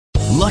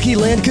Lucky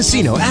Land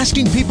Casino,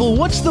 asking people,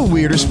 what's the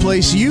weirdest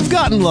place you've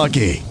gotten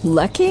lucky?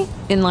 Lucky?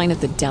 In line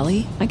at the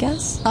deli, I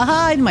guess?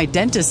 Aha, in my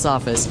dentist's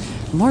office.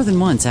 More than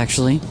once,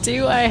 actually.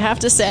 Do I have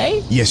to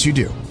say? Yes, you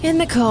do. In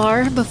the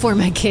car before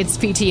my kids'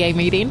 PTA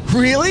meeting.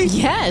 Really?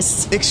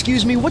 Yes.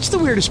 Excuse me, what's the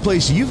weirdest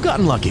place you've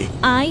gotten lucky?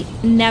 I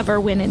never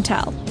win and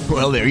tell.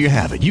 Well, there you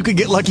have it. You can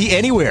get lucky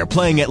anywhere,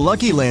 playing at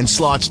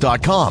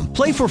LuckyLandSlots.com.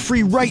 Play for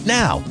free right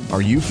now.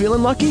 Are you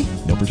feeling lucky?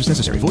 No purchase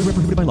necessary. Void where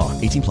prohibited by law.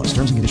 18 plus.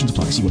 Terms and conditions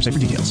apply. See website for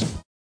details.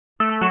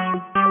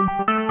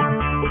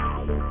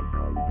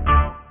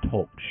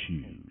 Talk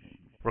shoes.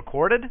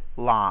 Recorded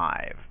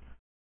live.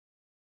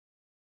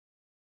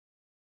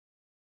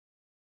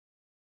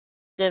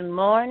 Good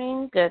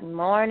morning, good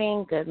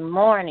morning, good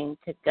morning.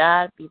 To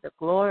God be the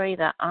glory,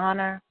 the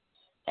honor,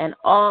 and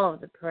all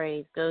of the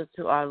praise goes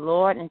to our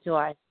Lord and to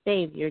our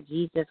Savior,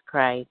 Jesus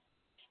Christ.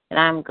 And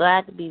I'm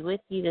glad to be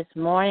with you this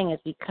morning as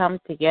we come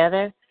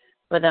together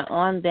for the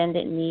On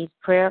Bended Knees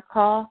prayer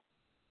call,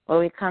 where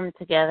we come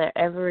together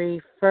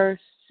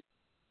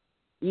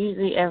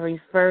usually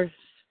every first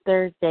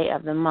Thursday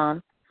of the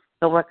month,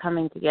 but we're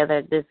coming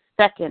together this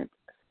second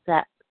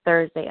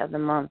Thursday of the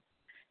month.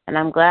 And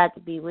I'm glad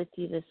to be with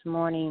you this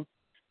morning,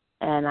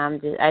 and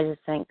I just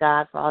thank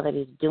God for all that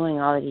He's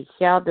doing, all that He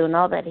shall do, and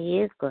all that He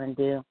is going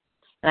to do.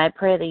 And I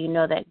pray that you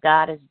know that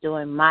God is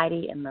doing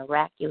mighty and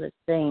miraculous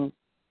things,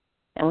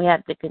 and we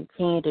have to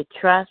continue to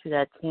trust, we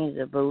have to continue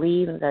to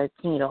believe, and we have to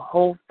continue to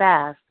hold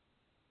fast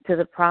to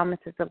the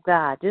promises of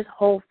God. Just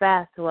hold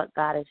fast to what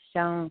God has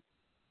shown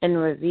and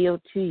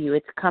revealed to you.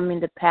 It's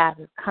coming to pass.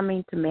 It's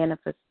coming to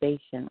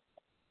manifestation,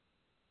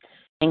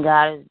 and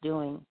God is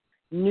doing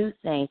new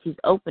things. He's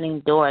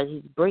opening doors.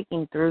 He's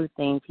breaking through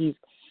things. He's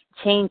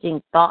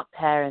changing thought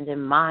patterns and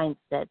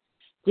mindsets.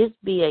 Just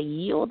be a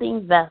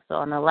yielding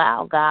vessel and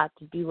allow God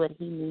to do what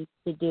He needs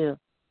to do.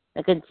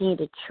 And continue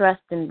to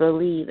trust and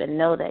believe and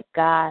know that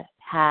God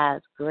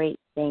has great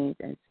things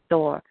in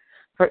store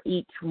for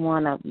each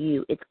one of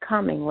you. It's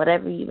coming.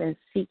 Whatever you've been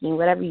seeking,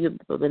 whatever you've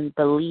been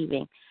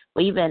believing,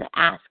 what you've been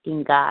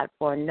asking God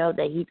for, know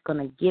that He's going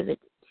to give it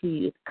to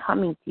you. It's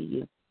coming to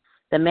you.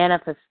 The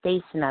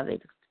manifestation of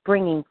it,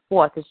 bringing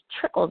forth, there's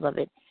trickles of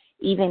it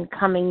even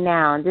coming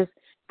now, and just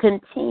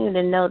continue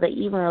to know that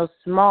even those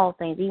small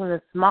things, even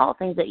the small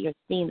things that you're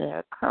seeing that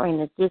are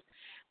occurring, it's just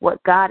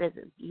what God is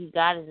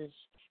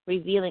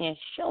revealing and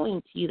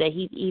showing to you that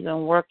He's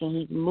even working,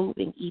 He's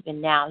moving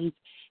even now,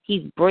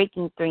 He's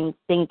breaking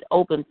things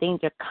open,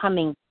 things are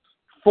coming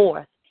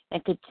forth,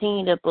 and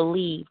continue to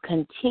believe,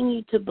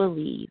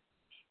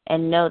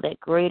 and know that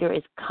greater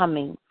is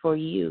coming for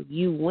you.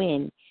 You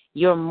win.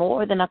 You're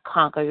more than a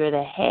conqueror. You're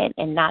the head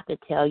and not the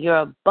tail.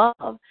 You're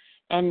above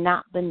and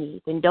not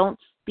beneath. And don't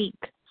speak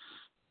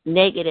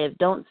negative.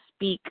 Don't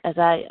speak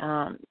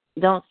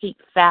don't speak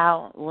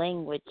foul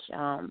language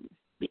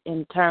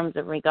in terms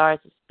of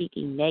regards to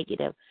speaking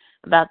negative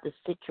about the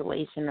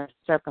situation or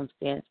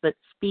circumstance. But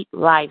speak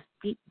life.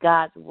 Speak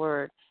God's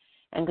word,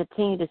 and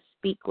continue to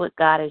speak what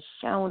God has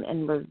shown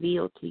and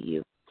revealed to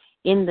you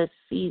in this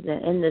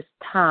season, in this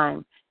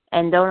time.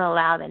 And don't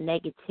allow the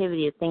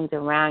negativity of things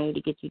around you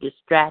to get you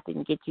distracted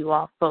and get you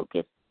off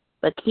focus.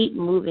 But keep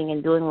moving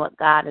and doing what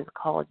God has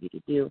called you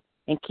to do.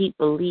 And keep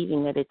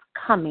believing that it's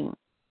coming.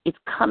 It's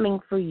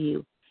coming for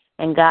you.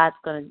 And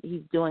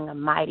He's doing a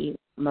mighty,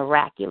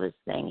 miraculous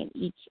thing in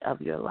each of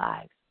your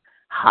lives.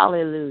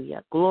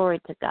 Hallelujah. Glory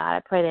to God.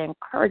 I pray that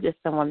encourages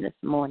someone this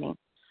morning.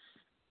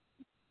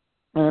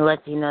 And it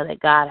lets you know that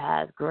God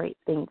has great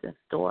things in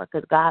store.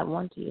 Because God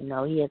wants you to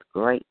know He has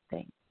great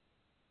things.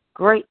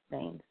 Great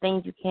things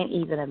you can't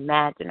even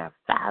imagine or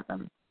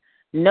fathom.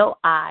 No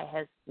eye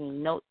has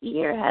seen, no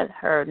ear has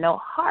heard, no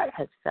heart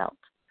has felt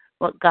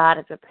what God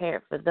has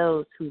prepared for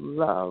those who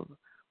love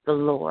the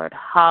Lord.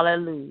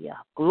 Hallelujah.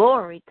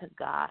 Glory to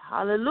God.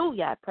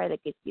 Hallelujah. I pray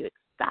that gets you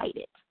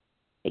excited.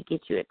 It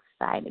gets you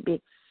excited.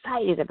 Be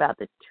excited about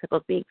the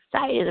trickles. Be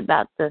excited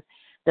about the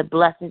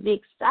blessings.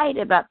 Be excited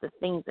about the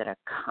things that are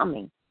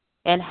coming.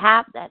 And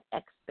have that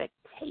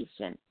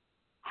expectation.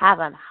 Have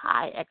a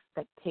high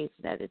expectation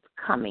that it's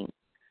coming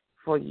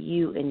for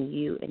you and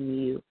you and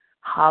you.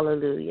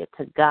 Hallelujah.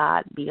 To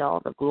God be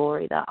all the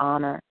glory, the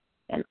honor,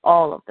 and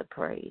all of the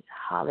praise.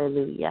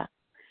 Hallelujah.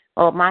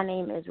 Well, my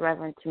name is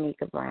Reverend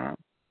Tamika Brown,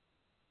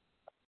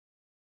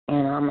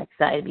 and I'm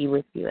excited to be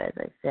with you, as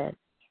I said.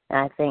 And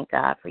I thank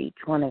God for each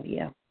one of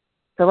you.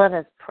 So let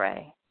us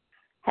pray.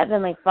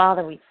 Heavenly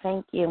Father, we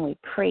thank you and we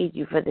praise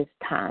you for this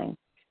time.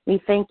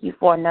 We thank you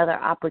for another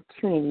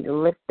opportunity to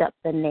lift up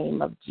the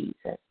name of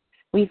Jesus.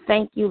 We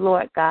thank you,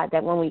 Lord God,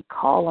 that when we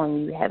call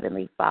on you,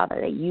 Heavenly Father,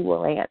 that you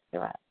will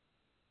answer us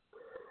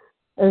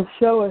and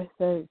show us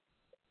things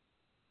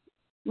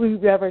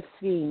we've never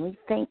seen. We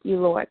thank you,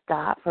 Lord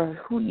God, for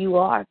who you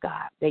are,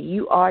 God, that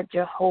you are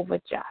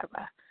Jehovah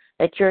Jireh,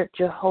 that you're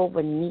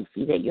Jehovah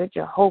Nissi, that you're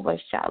Jehovah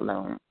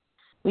Shalom.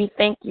 We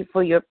thank you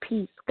for your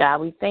peace, God.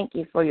 We thank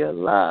you for your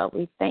love.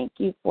 We thank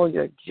you for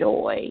your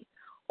joy.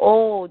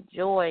 Oh,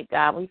 joy,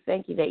 God. We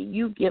thank you that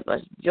you give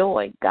us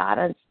joy, God,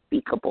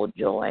 unspeakable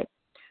joy.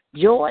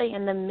 Joy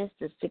in the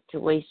midst of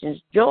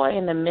situations, joy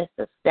in the midst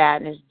of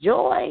sadness,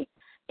 joy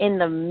in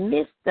the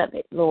midst of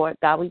it, Lord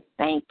God. We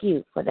thank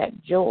you for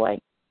that joy,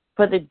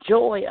 for the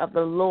joy of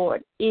the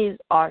Lord is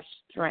our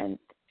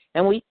strength.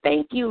 And we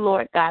thank you,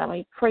 Lord God, and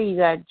we pray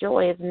that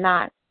joy is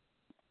not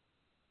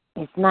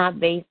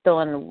based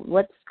on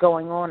what's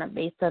going on or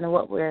based on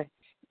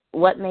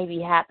what may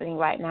be happening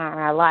right now in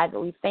our lives,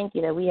 but we thank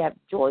you that we have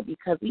joy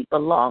because we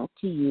belong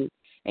to you,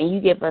 and you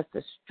give us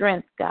the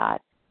strength, God,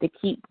 to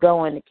keep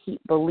going, to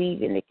keep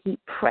believing, to keep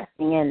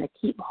pressing in, to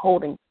keep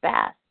holding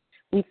fast.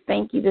 We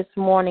thank you this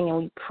morning, and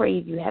we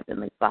praise you,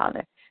 Heavenly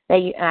Father, that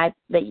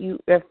you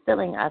are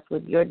filling us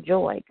with your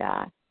joy,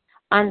 God,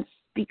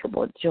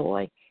 unspeakable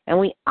joy. And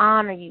we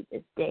honor you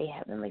this day,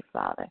 Heavenly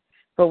Father,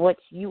 for what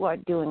you are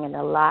doing in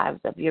the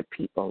lives of your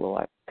people,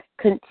 Lord.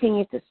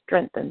 Continue to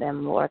strengthen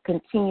them, Lord.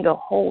 Continue to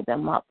hold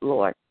them up,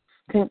 Lord.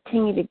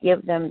 Continue to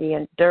give them the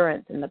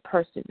endurance and the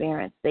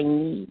perseverance they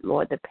need,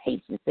 Lord, the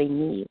patience they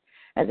need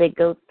as they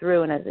go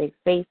through and as they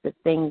face the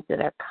things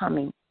that are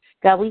coming.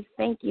 God, we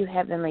thank you,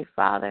 Heavenly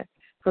Father,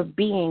 for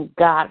being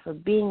God, for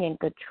being in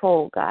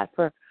control, God,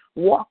 for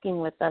walking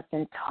with us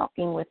and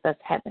talking with us,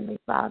 Heavenly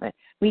Father.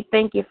 We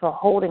thank you for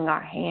holding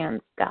our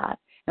hands, God,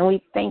 and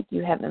we thank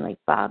you, Heavenly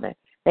Father,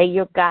 that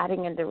you're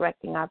guiding and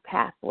directing our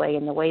pathway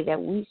in the way that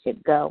we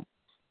should go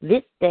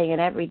this day and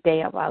every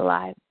day of our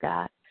lives,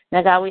 God.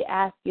 Now, God, we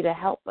ask you to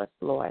help us,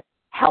 Lord.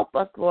 Help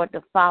us, Lord,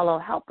 to follow.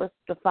 Help us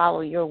to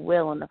follow your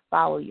will and to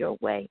follow your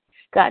way.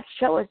 God,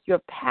 show us your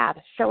path.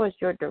 Show us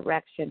your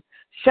direction.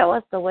 Show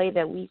us the way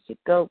that we should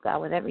go,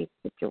 God, with every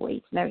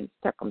situation, every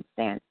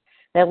circumstance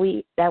that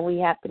we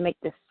have to make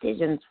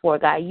decisions for,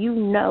 God. You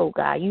know,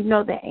 God. You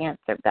know the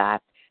answer, God.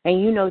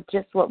 And you know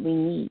just what we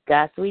need,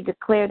 God. So we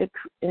declare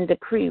and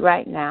decree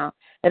right now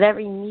that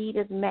every need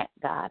is met,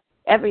 God.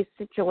 Every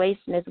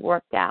situation is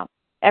worked out.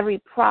 Every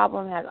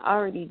problem has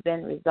already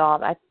been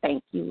resolved. I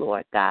thank you,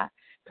 Lord God,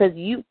 because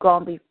you've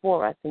gone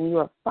before us and you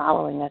are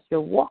following us.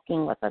 You're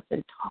walking with us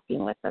and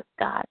talking with us,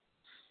 God.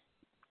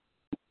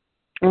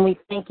 And we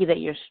thank you that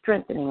you're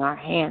strengthening our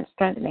hands,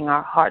 strengthening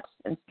our hearts,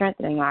 and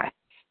strengthening our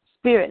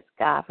spirits,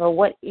 God, for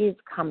what is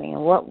coming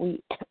and what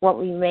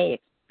we may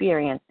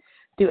experience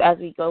through as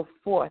we go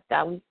forth,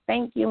 God. We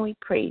thank you and we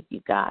praise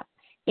you, God,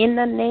 in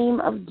the name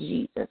of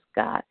Jesus,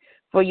 God,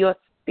 for your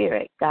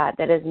spirit, God,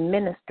 that is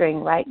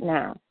ministering right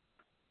now,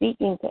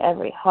 speaking to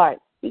every heart,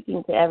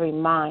 speaking to every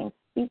mind,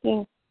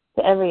 speaking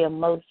to every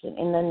emotion.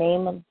 In the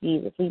name of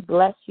Jesus, we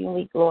bless you and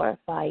we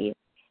glorify you.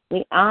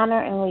 We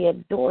honor and we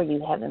adore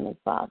you, Heavenly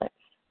Father,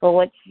 for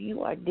what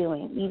you are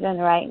doing, even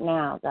right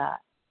now, God.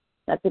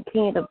 Now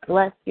continue to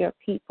bless your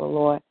people,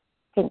 Lord.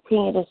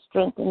 Continue to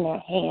strengthen their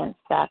hands,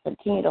 God.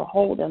 Continue to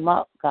hold them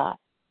up, God.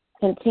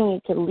 Continue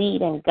to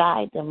lead and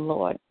guide them,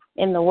 Lord,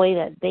 in the way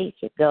that they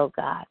should go,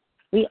 God.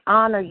 We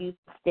honor you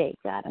today,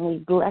 God, and we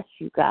bless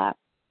you, God,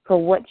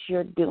 for what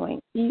you're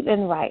doing,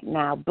 even right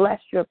now. Bless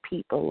your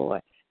people,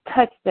 Lord.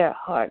 Touch their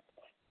hearts.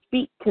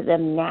 Speak to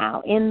them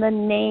now in the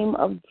name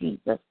of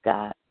Jesus,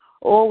 God.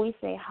 Oh, we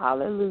say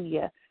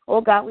hallelujah.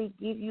 Oh, God, we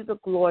give you the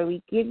glory.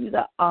 We give you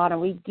the honor.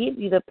 We give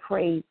you the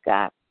praise,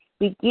 God.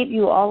 We give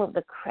you all of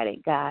the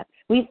credit, God.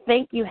 We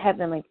thank you,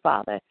 Heavenly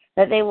Father,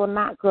 that they will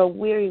not grow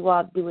weary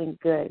while doing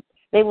good.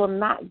 They will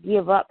not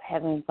give up,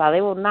 Heavenly Father.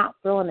 They will not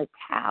throw in the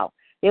towel.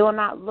 They will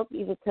not look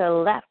either to the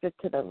left or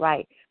to the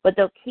right, but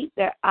they'll keep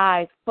their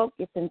eyes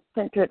focused and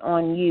centered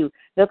on you.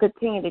 They'll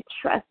continue to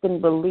trust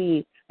and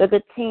believe. They'll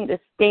continue to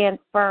stand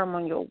firm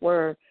on your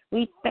word.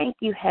 We thank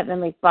you,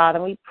 Heavenly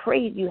Father. We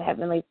praise you,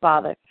 Heavenly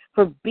Father,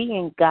 for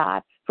being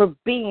God, for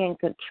being in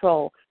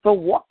control, for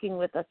walking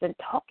with us and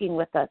talking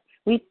with us.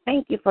 We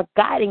thank you for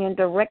guiding and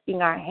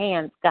directing our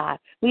hands, God.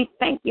 We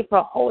thank you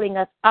for holding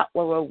us up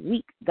when we're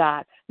weak,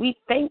 God. We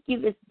thank you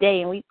this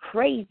day and we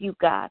praise you,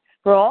 God,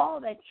 for all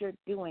that you're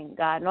doing,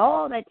 God, and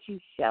all that you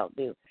shall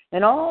do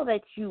and all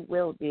that you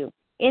will do.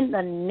 In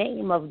the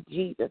name of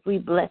Jesus, we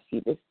bless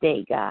you this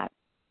day, God,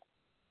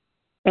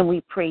 and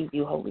we praise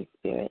you, Holy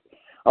Spirit.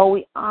 Oh,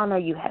 we honor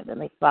you,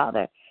 Heavenly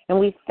Father, and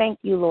we thank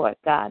you, Lord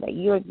God, that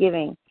you're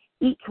giving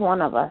each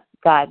one of us,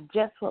 God,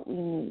 just what we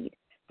need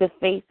to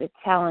face the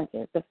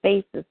challenges, to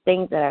face the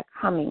things that are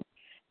coming.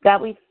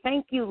 God, we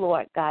thank you,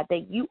 Lord God,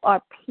 that you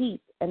are peace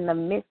in the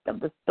midst of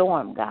the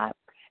storm, God.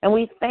 And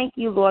we thank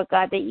you, Lord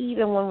God, that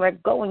even when we're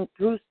going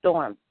through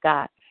storms,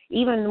 God,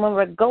 even when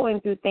we're going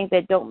through things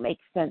that don't make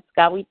sense,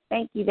 God, we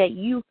thank you that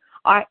you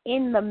are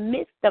in the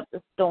midst of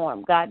the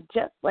storm, God,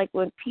 just like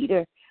when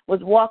Peter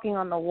was walking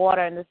on the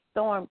water and the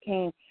storm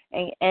came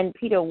and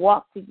Peter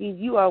walked to you.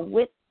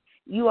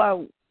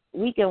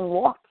 We can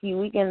walk to you.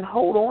 We can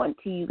hold on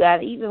to you,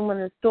 God, even when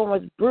the storm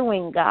was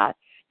brewing, God.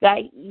 God,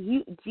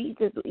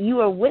 Jesus, you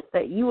are with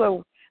us. You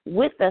are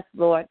with us,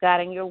 Lord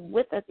God, and you're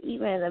with us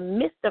even in the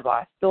midst of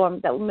our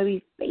storms that we may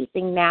be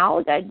facing now. All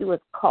we got to do is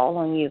call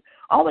on you.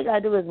 All we got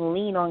to do is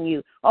lean on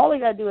you. All we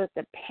got to do is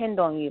depend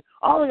on you.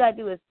 All we got to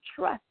do is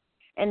trust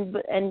and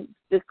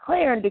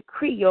declare and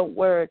decree your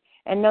word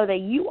and know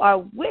that you are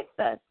with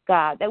us,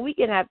 God, that we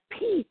can have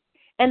peace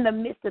in the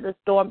midst of the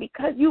storm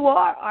because you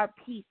are our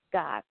peace,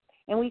 God.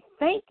 And we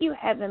thank you,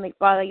 Heavenly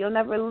Father, you'll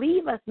never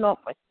leave us nor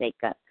forsake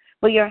us,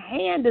 but your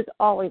hand is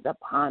always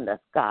upon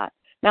us, God.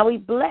 Now we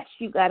bless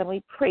you, God, and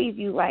we praise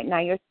you right now.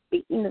 You're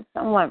speaking to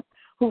someone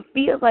who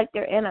feels like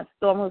they're in a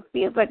storm, who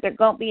feels like they're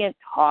going to be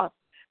tossed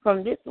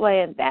from this way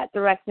and that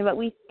direction. But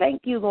we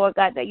thank you, Lord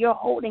God, that you're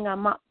holding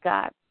them up,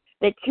 God,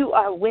 that you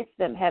are with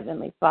them,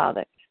 Heavenly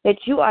Father, that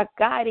you are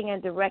guiding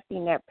and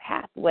directing their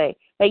pathway,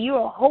 that you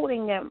are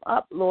holding them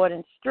up, Lord,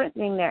 and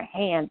strengthening their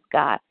hands,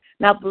 God.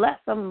 Now bless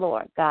them,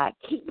 Lord God.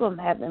 Keep them,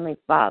 Heavenly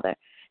Father.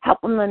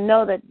 Help them to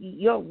know that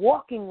you're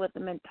walking with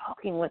them and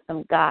talking with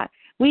them, God.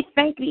 We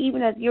thank you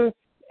even as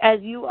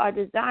you are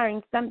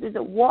desiring something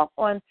to walk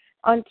on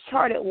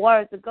uncharted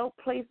waters, to go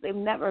places they've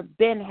never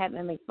been,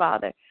 Heavenly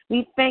Father.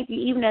 We thank you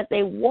even as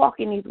they walk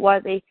in these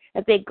waters,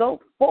 as they go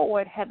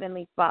forward,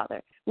 Heavenly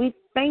Father. We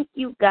thank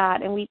you,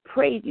 God, and we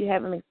praise you,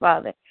 Heavenly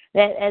Father,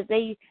 that as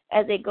they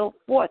go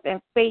forth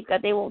in faith,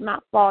 God, they will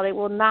not fall. They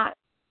will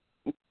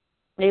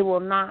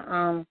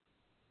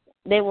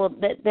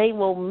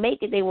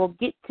make it. They will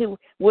get to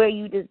where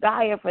you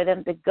desire for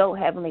them to go,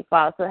 Heavenly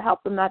Father. So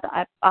help them not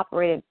to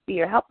operate in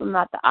fear. Help them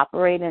not to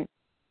operate in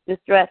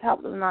distress.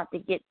 Help them not to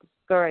get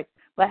discouraged,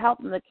 but help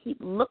them to keep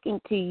looking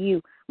to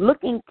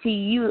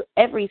you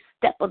every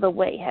step of the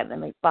way,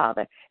 Heavenly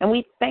Father. And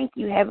we thank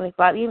you, Heavenly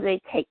Father, even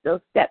if they take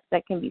those steps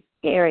that can be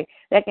scary,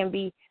 that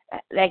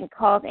can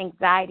cause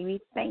anxiety.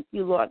 We thank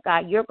you, Lord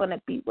God. You're going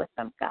to be with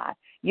them, God.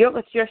 You're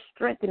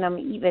strengthening them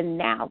even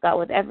now, God,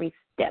 with every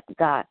step,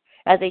 God,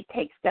 as they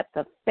take steps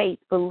of faith,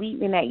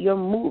 believing that you're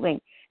moving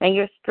and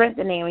you're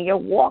strengthening and you're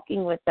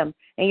walking with them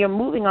and you're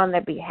moving on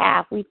their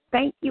behalf. We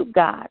thank you,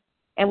 God,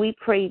 and we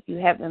praise you,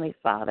 Heavenly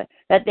Father,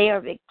 that they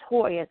are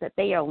victorious, that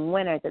they are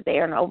winners, that they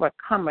are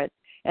overcomers,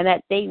 and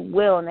that they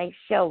will and they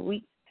shall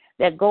reach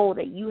that goal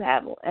that you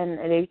have, and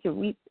they should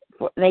reach.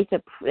 They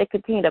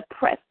continue to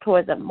press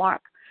towards the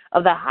mark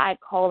of the high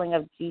calling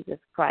of Jesus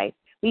Christ.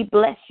 We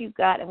bless you,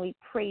 God, and we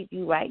praise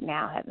you right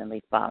now,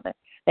 Heavenly Father,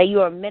 that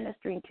you are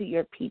ministering to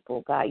your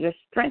people, God. You're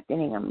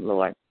strengthening them,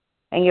 Lord,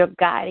 and you're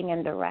guiding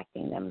and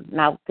directing them.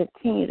 Now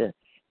continue to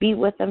be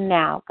with them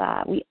now,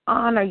 God. We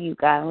honor you,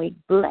 God, and we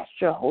bless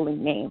your holy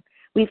name.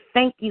 We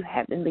thank you,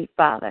 Heavenly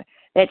Father,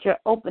 that you're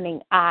opening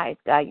eyes,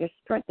 God. You're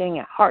strengthening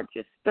your heart.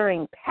 You're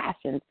stirring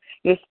passions.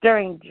 You're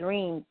stirring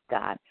dreams,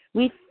 God.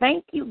 We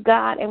thank you,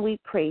 God, and we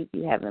praise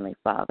you, Heavenly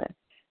Father,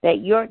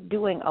 that you're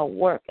doing a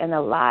work in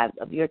the lives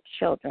of your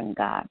children,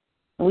 God.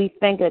 And we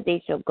thank that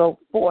they shall go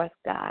forth,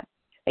 God,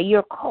 that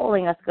you're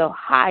calling us to go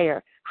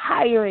higher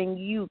in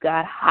you,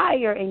 God,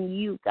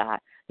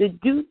 to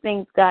do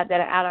things, God,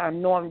 that are out of our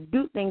norm,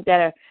 do things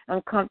that are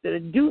uncomfortable,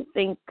 do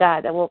things,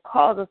 God, that will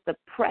cause us to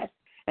press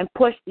and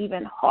push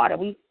even harder.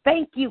 We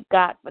thank you,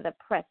 God, for the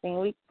pressing.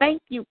 We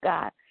thank you,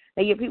 God,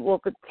 that your people will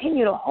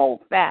continue to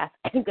hold fast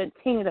and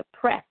continue to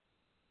press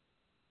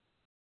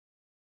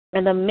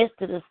in the midst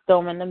of the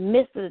storm, in the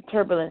midst of the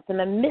turbulence, in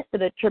the midst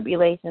of the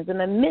tribulations, in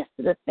the midst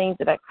of the things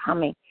that are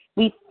coming.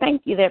 We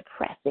thank you, they're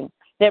pressing.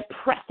 They're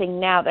pressing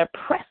now. They're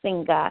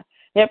pressing, God.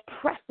 They're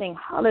pressing.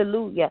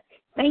 Hallelujah.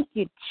 Thank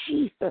you,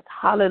 Jesus.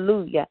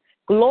 Hallelujah.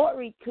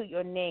 Glory to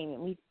your name.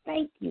 And we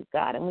thank you,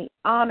 God, and we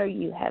honor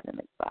you,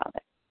 Heavenly Father.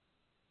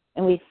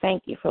 And we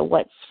thank you for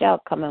what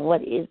shall come and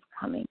what is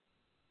coming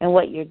and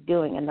what you're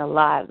doing in the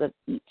lives of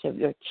each of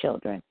your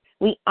children.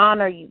 We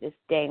honor you this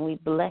day, and we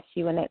bless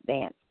you in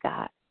advance,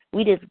 God.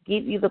 We just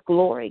give you the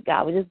glory,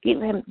 God. We just give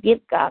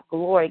God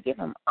glory, give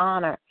him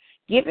honor,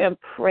 give him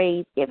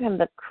praise, give him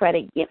the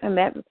credit, give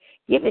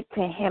it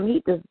to him.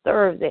 He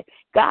deserves it.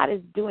 God is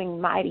doing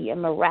mighty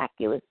and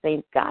miraculous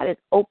things. God is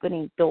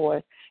opening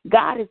doors.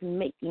 God is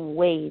making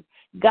ways.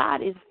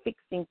 God is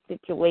fixing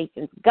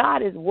situations.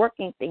 God is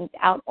working things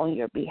out on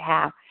your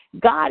behalf.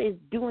 God is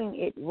doing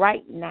it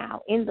right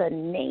now in the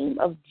name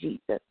of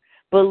Jesus.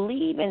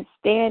 Believe and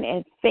stand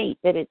in faith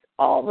that it's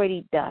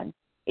already done.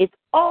 It's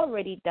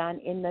already done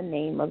in the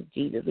name of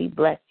Jesus. We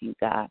bless you,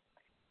 God,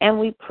 and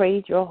we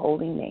praise your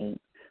holy name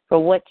for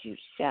what you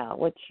shall,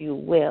 what you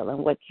will, and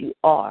what you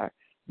are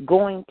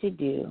going to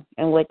do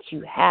and what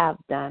you have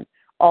done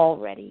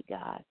already,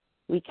 God.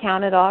 We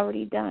count it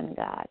already done,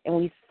 God, and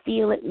we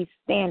feel it. We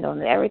stand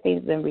on it.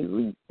 Everything's been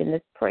released in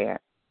this prayer.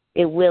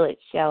 It will, it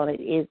shall, and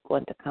it is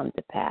going to come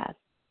to pass.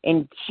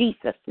 In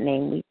Jesus'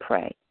 name we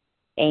pray.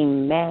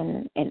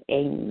 Amen and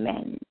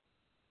amen.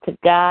 To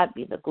God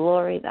be the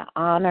glory, the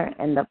honor,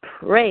 and the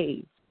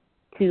praise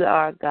to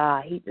our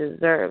God. He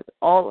deserves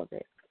all of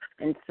it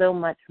and so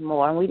much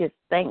more. And we just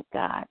thank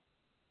God.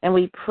 And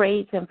we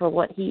praise him for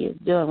what he is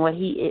doing,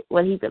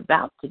 what he's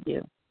about to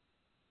do,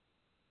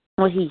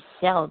 what he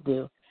shall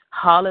do.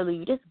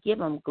 Hallelujah. Just give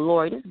him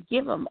glory. Just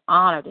give him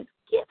honor. Just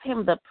give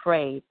him the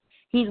praise.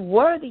 He's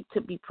worthy to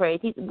be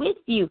praised. He's with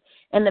you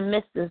in the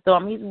midst of the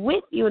storm. He's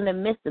with you in the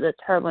midst of the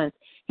turbulence.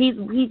 He's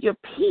your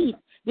peace.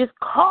 Just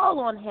call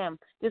on him.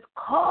 Just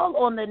call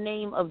on the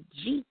name of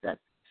Jesus.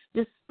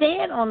 Just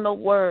stand on the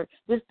word.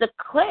 Just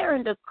declare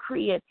and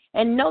decree it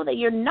and know that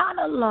you're not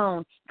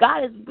alone.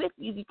 God is with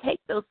you. You take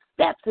those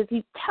steps as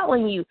he's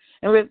telling you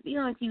and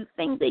revealing to you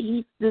things that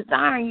he's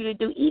desiring you to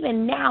do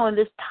even now in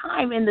this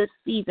time, in this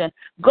season.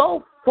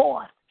 Go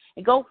forth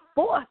and go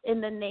forth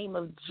in the name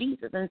of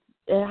Jesus and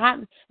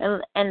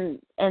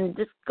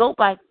just go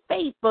by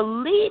faith,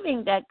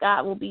 believing that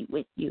God will be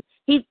with you.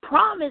 He's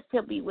promised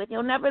he'll be with you.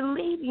 He'll never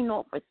leave you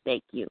nor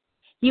forsake you.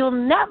 He'll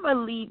never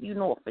leave you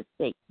nor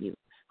forsake you.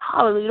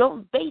 Hallelujah.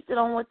 Don't base it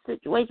on what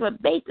situation,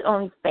 but base it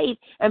on faith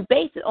and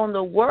base it on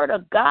the word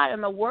of God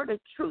and the word of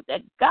truth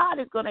that God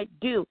is going to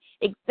do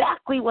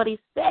exactly what he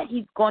said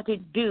he's going to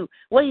do.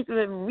 What he's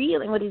been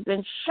revealing, what he's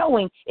been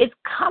showing is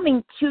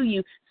coming to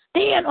you.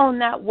 Stand on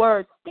that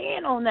word.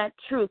 Stand on that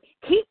truth.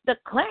 Keep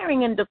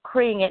declaring and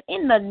decreeing it.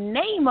 In the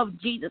name of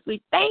Jesus, we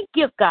thank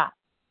you, God.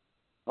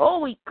 Oh,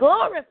 we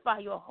glorify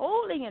your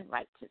holy and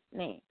righteous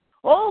name.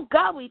 Oh,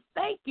 God, we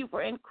thank you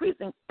for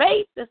increasing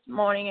faith this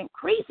morning,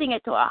 increasing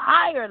it to a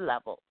higher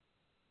level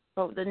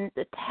for the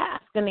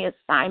task and the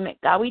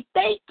assignment, God. We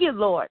thank you,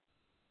 Lord.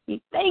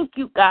 We thank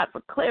you, God,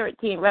 for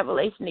clarity and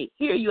revelation to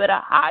hear you at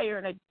a higher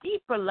and a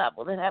deeper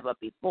level than ever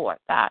before,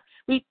 God.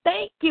 We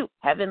thank you,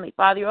 Heavenly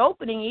Father. You're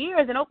opening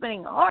ears and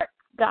opening hearts,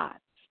 God.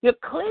 You're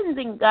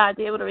cleansing, God, to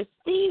be able to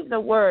receive the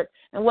word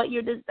and what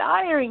you're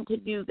desiring to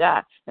do,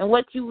 God, and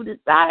what you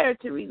desire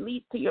to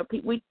release to your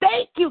people. We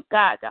thank you,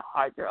 God, that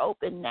hearts are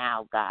open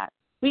now, God.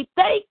 We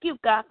thank you,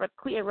 God, for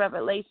clear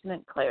revelation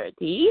and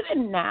clarity,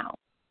 even now.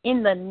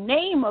 In the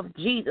name of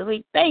Jesus,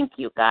 we thank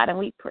you, God, and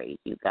we praise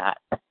you, God.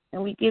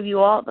 And we give you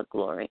all the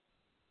glory,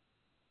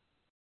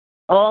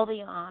 all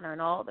the honor,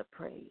 and all the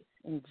praise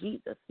in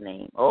Jesus'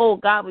 name. Oh,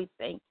 God, we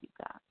thank you,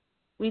 God.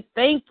 We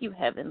thank you,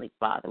 Heavenly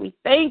Father. We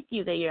thank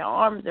you that your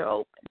arms are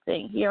open,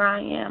 saying, here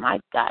I am. I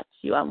got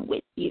you. I'm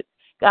with you.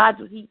 God,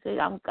 he said,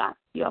 I'm got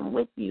you. I'm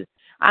with you.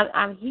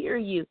 I'm here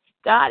you.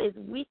 God is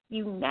with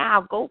you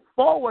now. Go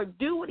forward.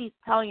 Do what he's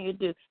telling you to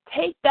do.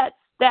 Take that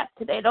step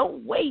today.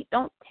 Don't wait.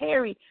 Don't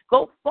tarry.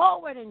 Go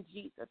forward in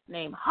Jesus'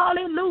 name.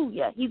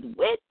 Hallelujah. He's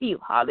with you.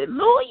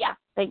 Hallelujah.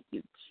 Thank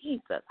you,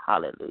 Jesus.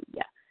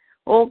 Hallelujah.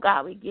 Oh,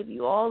 God, we give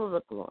you all of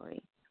the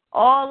glory,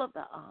 all of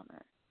the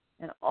honor,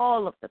 and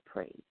all of the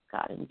praise,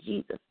 God. In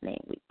Jesus'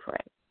 name we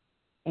pray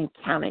and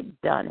count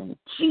it done in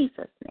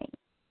Jesus' name.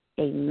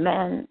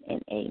 Amen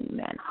and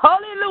amen.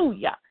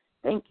 Hallelujah.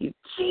 Thank you,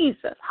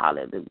 Jesus.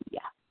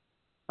 Hallelujah.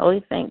 Oh, we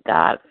thank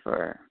God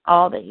for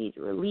all that he's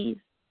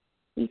released.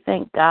 We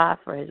thank God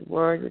for his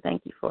word. We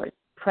thank you for his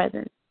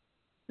presence.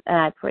 And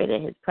I pray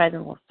that his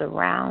presence will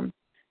surround,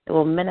 that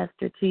will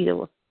minister to you, that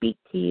will speak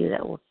to you,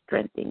 that will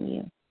strengthen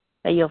you,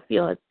 that you'll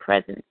feel his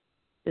presence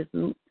just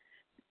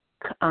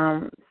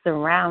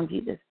surround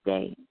you this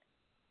day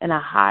in a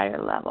higher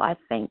level. I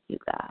thank you,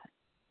 God.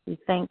 We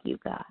thank you,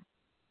 God.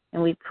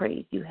 And we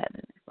praise you,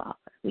 Heavenly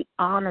Father. We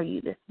honor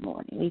you this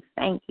morning. We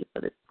thank you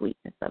for the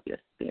sweetness of your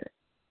spirit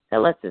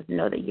that lets us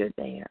know that you're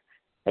there,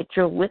 that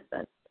you're with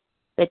us,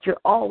 that you're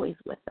always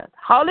with us.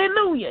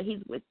 Hallelujah.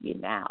 He's with you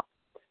now.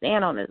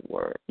 Stand on his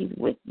word. He's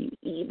with you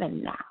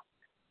even now.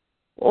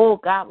 Oh,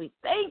 God, we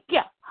thank you.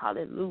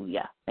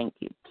 Hallelujah. Thank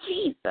you,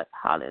 Jesus.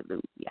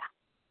 Hallelujah.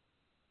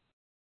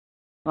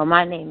 Well,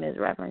 my name is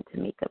Reverend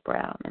Tamika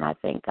Brown, and I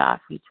thank God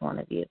for each one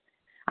of you.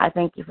 I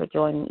thank you for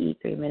joining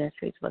E3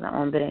 Ministries for the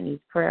On Bended Knees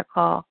prayer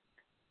call.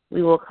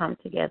 We will come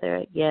together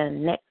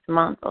again next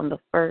month on the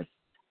first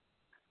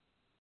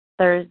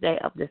Thursday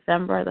of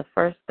December,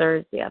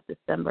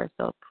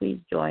 So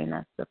please join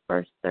us the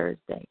first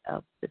Thursday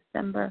of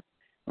December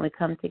when we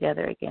come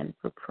together again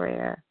for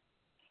prayer.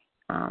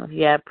 If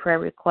you have prayer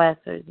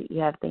requests or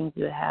you have things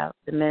you have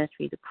the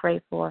ministry to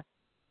pray for,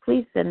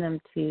 please send them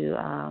to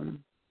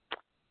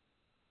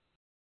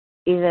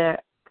either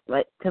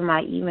to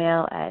my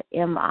email at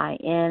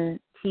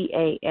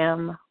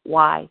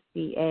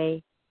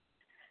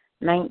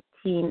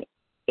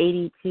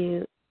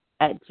mintamyca1982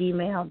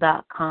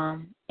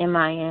 @gmail.com,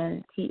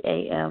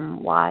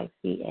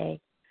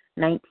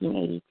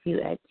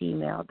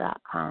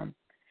 mintamyca1982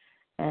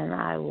 and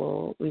I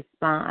will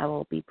respond. I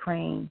will be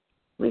praying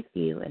with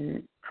you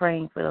and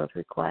praying for those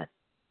requests.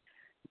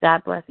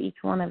 God bless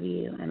each one of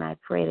you, and I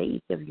pray that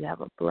each of you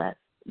have a blessed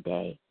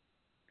day.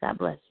 God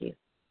bless you.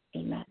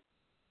 Amen.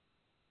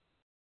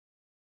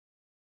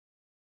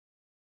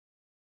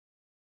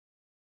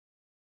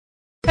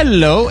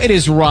 Hello, it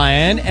is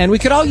Ryan, and we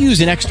could all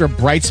use an extra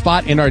bright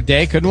spot in our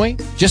day, couldn't we?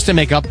 Just to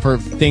make up for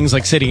things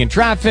like sitting in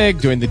traffic,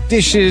 doing the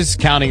dishes,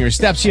 counting your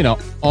steps,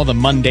 all the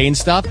mundane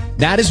stuff.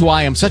 That is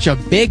why I'm such a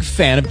big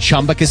fan of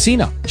Chumba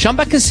Casino.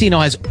 Chumba Casino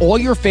has all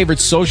your favorite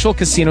social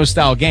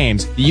casino-style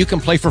games that you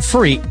can play for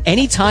free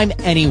anytime,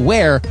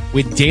 anywhere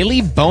with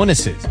daily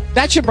bonuses.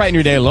 That should brighten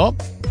your day a little.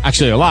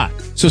 Actually, a lot.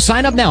 So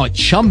sign up now at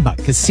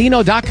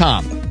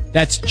ChumbaCasino.com.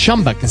 That's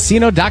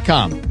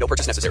ChumbaCasino.com. No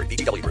purchase necessary.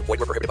 VGW Group. Void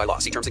where prohibited by law.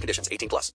 See terms and conditions. 18+.